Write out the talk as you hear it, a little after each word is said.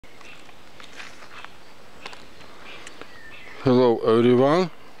Hello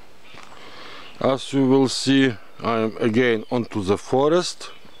everyone. As you will see, I am again onto the forest,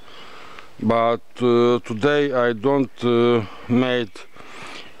 but today I don't made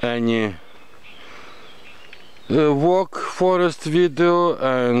any walk forest video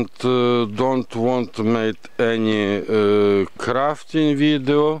and don't want to make any crafting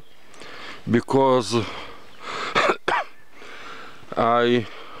video, because I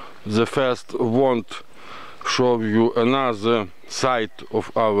the first want show you another side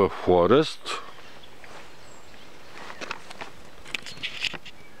of our forest.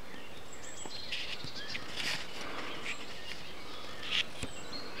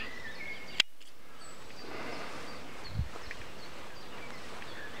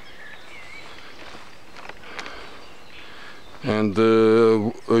 And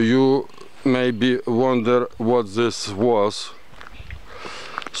you maybe wonder what this was.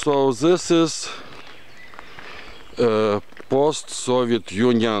 So this is post-Soviet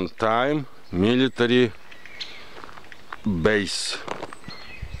Union time military base.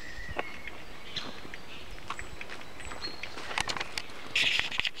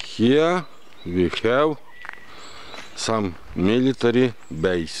 Here we have some military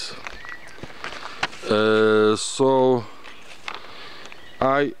base. So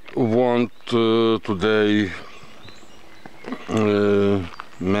I want today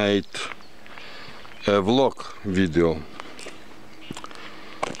made a vlog video.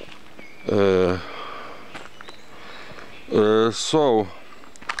 So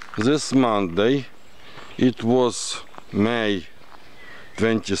this Monday, it was May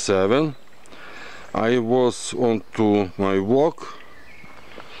 27, I was on to my walk,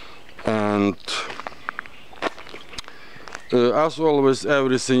 and as always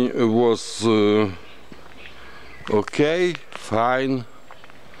everything was okay, fine,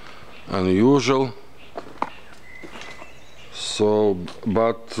 unusual. So,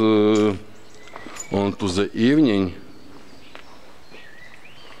 but on to the evening,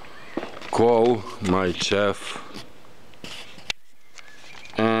 call my chef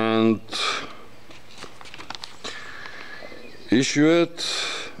and issued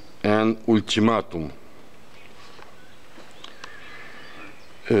an ultimatum.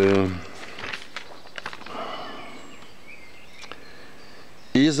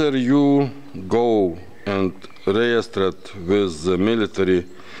 Either you go and register with the military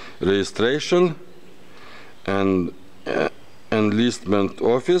registration and enlistment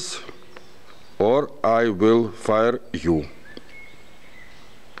office, or I will fire you.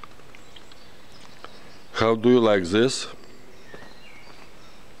 How do you like this?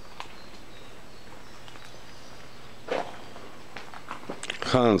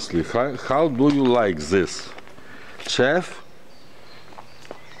 Honestly, how do you like this? Chef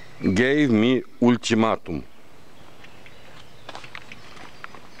gave me ultimatum.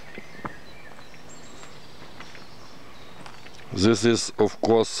 This is, of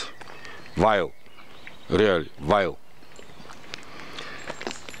course, vile, really vile.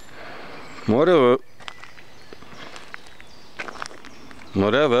 Moreover,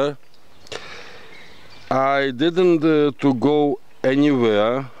 I didn't to go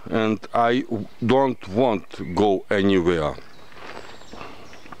anywhere, and I don't want to go anywhere.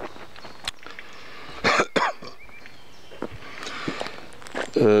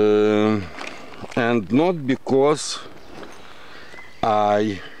 And not because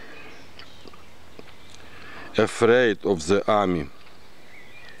I afraid of the army,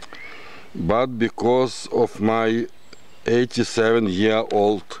 but because of my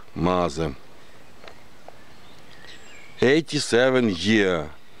 87-year-old mother. 87 years.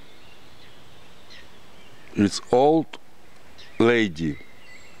 It's old lady.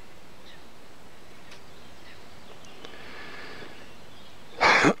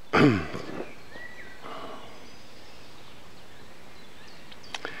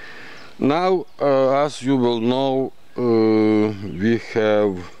 Now, as you will know, we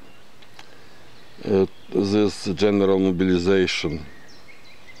have this general mobilization.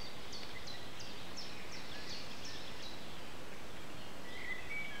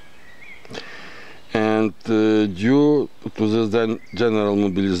 And due to this general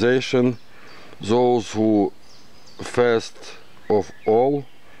mobilization, those who first of all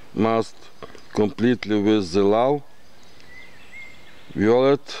must completely with the law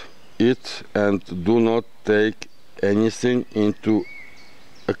violate it and do not take anything into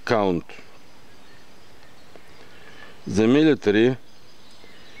account. The military,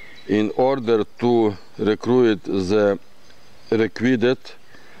 in order to recruit the requisite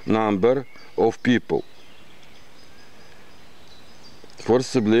number of people,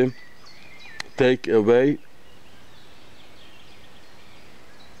 forcibly take away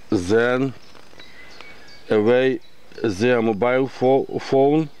then away their mobile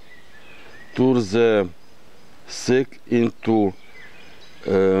phone to the sick into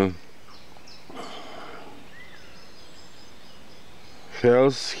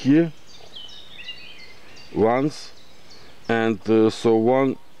health here once, and so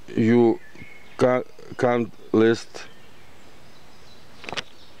on. You can't list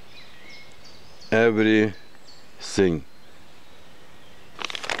everything.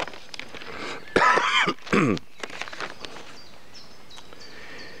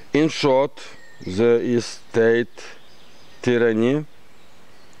 In short, there is state tyranny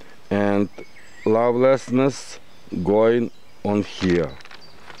and lawlessness going on here.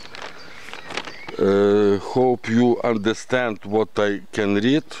 Hope you understand what I can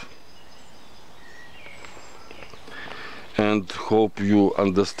read, and hope you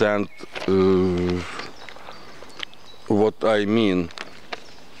understand what I mean.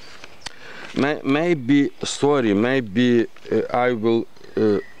 Maybe I will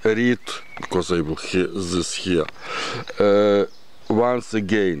read, because I will hear this here once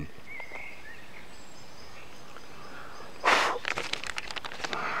again.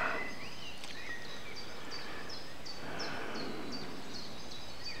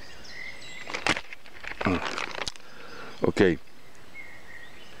 Okay.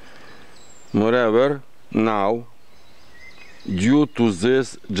 Moreover, now, due to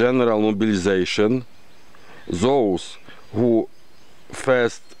this general mobilization, those who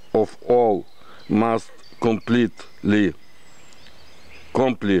first of all must comply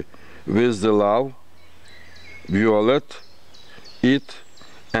with the law, violate it,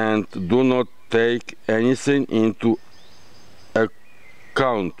 and do not take anything into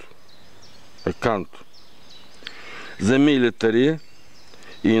account. The military,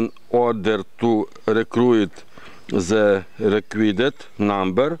 in order to recruit the required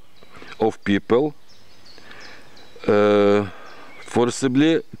number of people,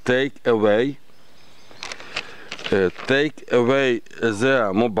 forcibly take away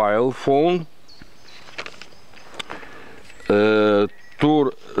their mobile phone,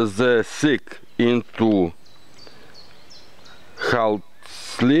 tour the sick into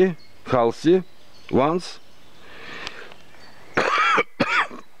healthy ones,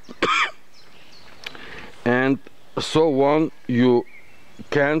 and so on. You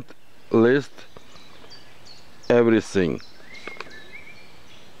can't list everything.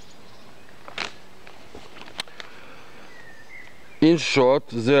 In short,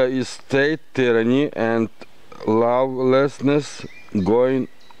 there is state tyranny and lawlessness going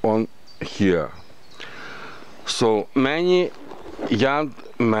on here. So many young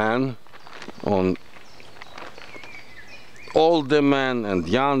men, older men and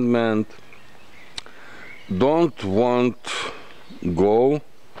young men, don't want go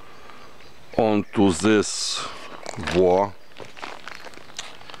on to this war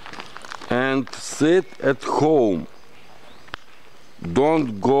and sit at home.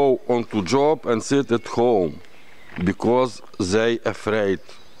 Don't go on to job and sit at home because they afraid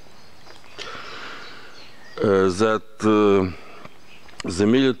that the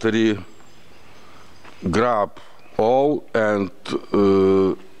military grab all and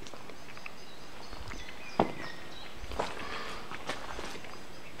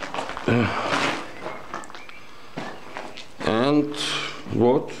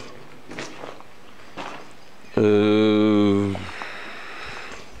what?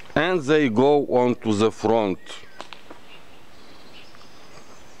 And they go on to the front.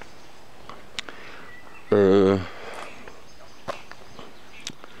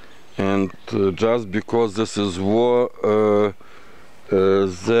 And just because this is war,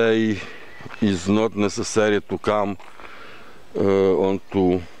 they is not necessary to come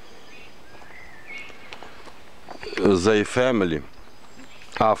onto their family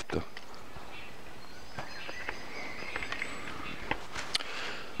after.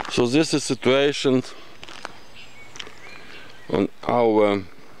 So this is situation on our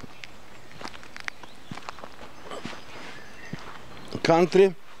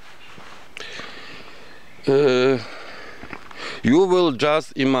country. You will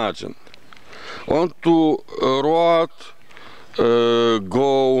just imagine onto road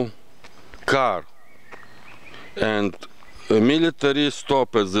go car, and military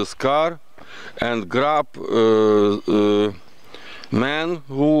stop at this car and grab man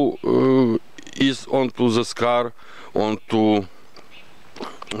who is onto this car onto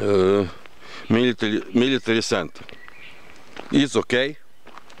military center. It's okay?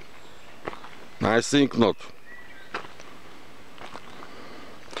 I think not.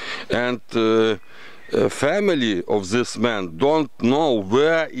 And family of this man don't know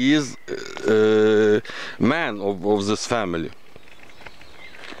where is man of this family.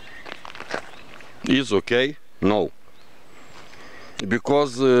 Is okay? No.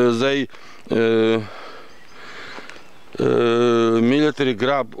 Because they military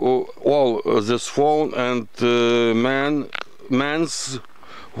grab all this phone, and mans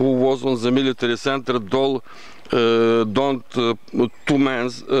who was on the military center don't two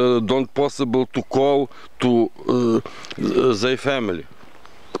mans don't possible to call to their family.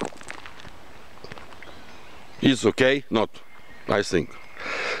 Is okay? Not, I think.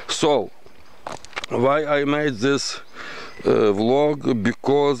 So why I made this vlog?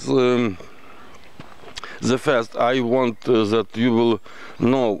 Because the first, I want that you will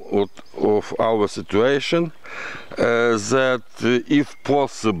know of our situation, that if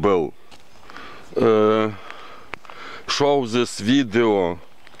possible show this video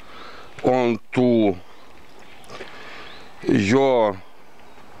on to your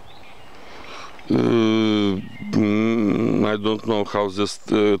I don't know how this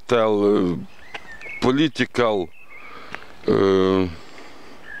tell political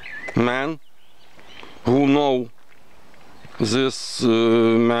man who know this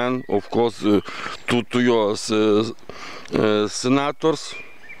man, of course, to your senators,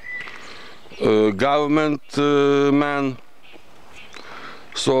 government man.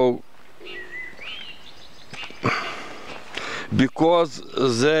 So because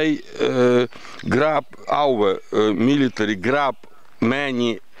they grab our military, grab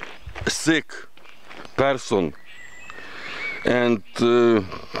many sick person, and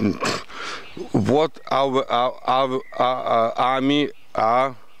what our army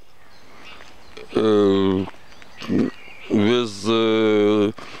are with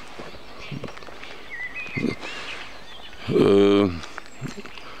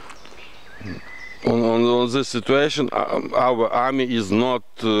on this situation, our army is not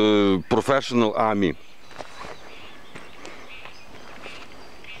professional army.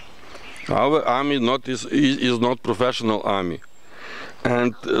 Our army is not professional army,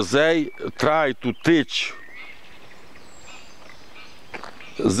 and they try to teach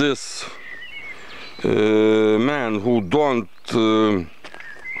this man who don't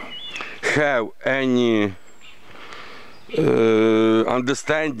have any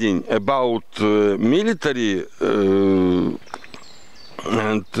understanding about military and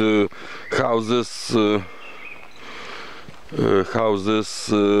how this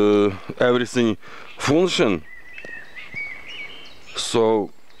everything function.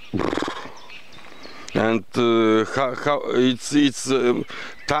 So and how it's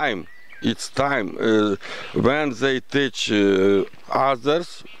time. It's time when they teach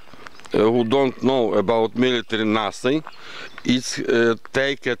others who don't know about military nothing. It's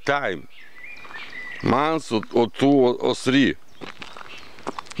take a time, months or 2 or 3.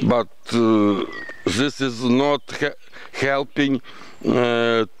 But this is not helping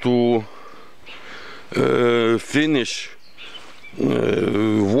to finish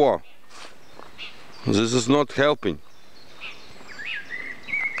war. This is not helping,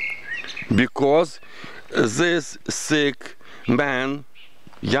 because this sick man,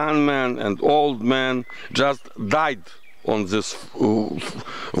 young man and old man, just died on this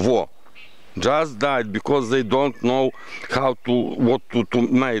war. Just died because they don't know how to what to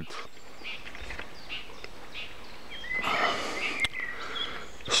make.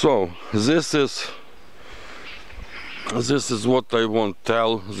 So this is what I want to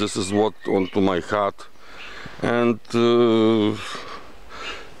tell. This is what onto my heart, and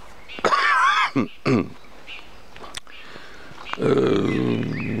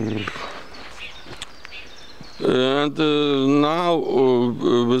now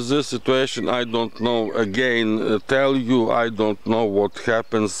with this situation, I don't know. Again, tell you, I don't know what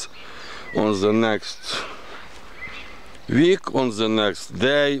happens on the next week, on the next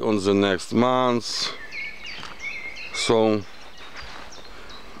day, on the next month. So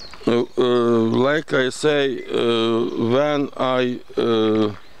like I say, when I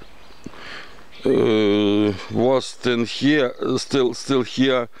was still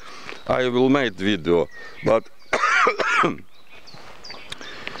here, I will make video, but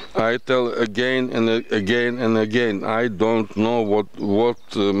I tell again and again, I don't know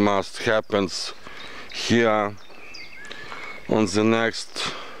what must happen here on the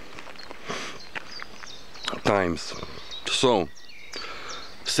next times. So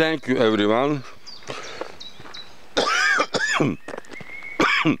thank you everyone.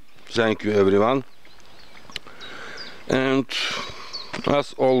 Thank you everyone, and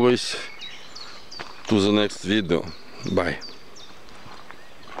as always, to the next video. Bye.